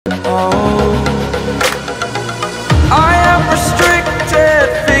Oh, I am restricted,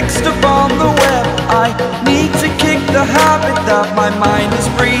 fixed upon the web. I need to kick the habit that my mind is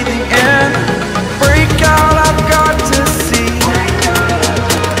breathing in. Break out, I've got to see.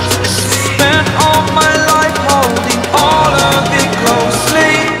 Spent all my life holding all of it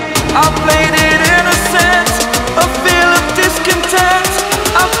closely. I played it innocent, a feel of discontent.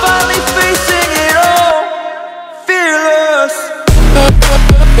 I'm finally facing it all, fearless.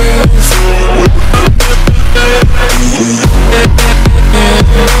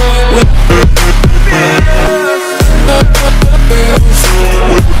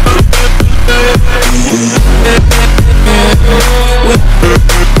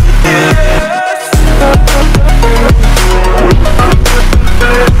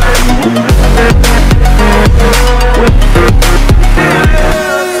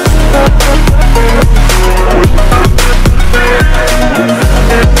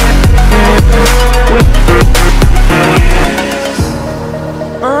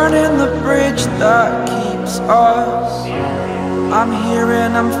 Burning the bridge that keeps us. I'm here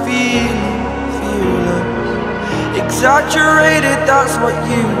and I'm feeling fearless. Exaggerated, that's what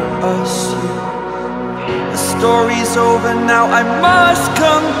you assume. The story's over now, I must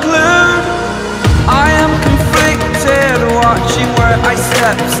conclude. I am conflicted, watching where I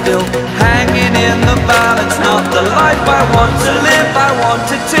step still, hanging in the balance. Not the life I want to live, I want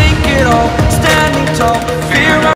to take it all, standing tall.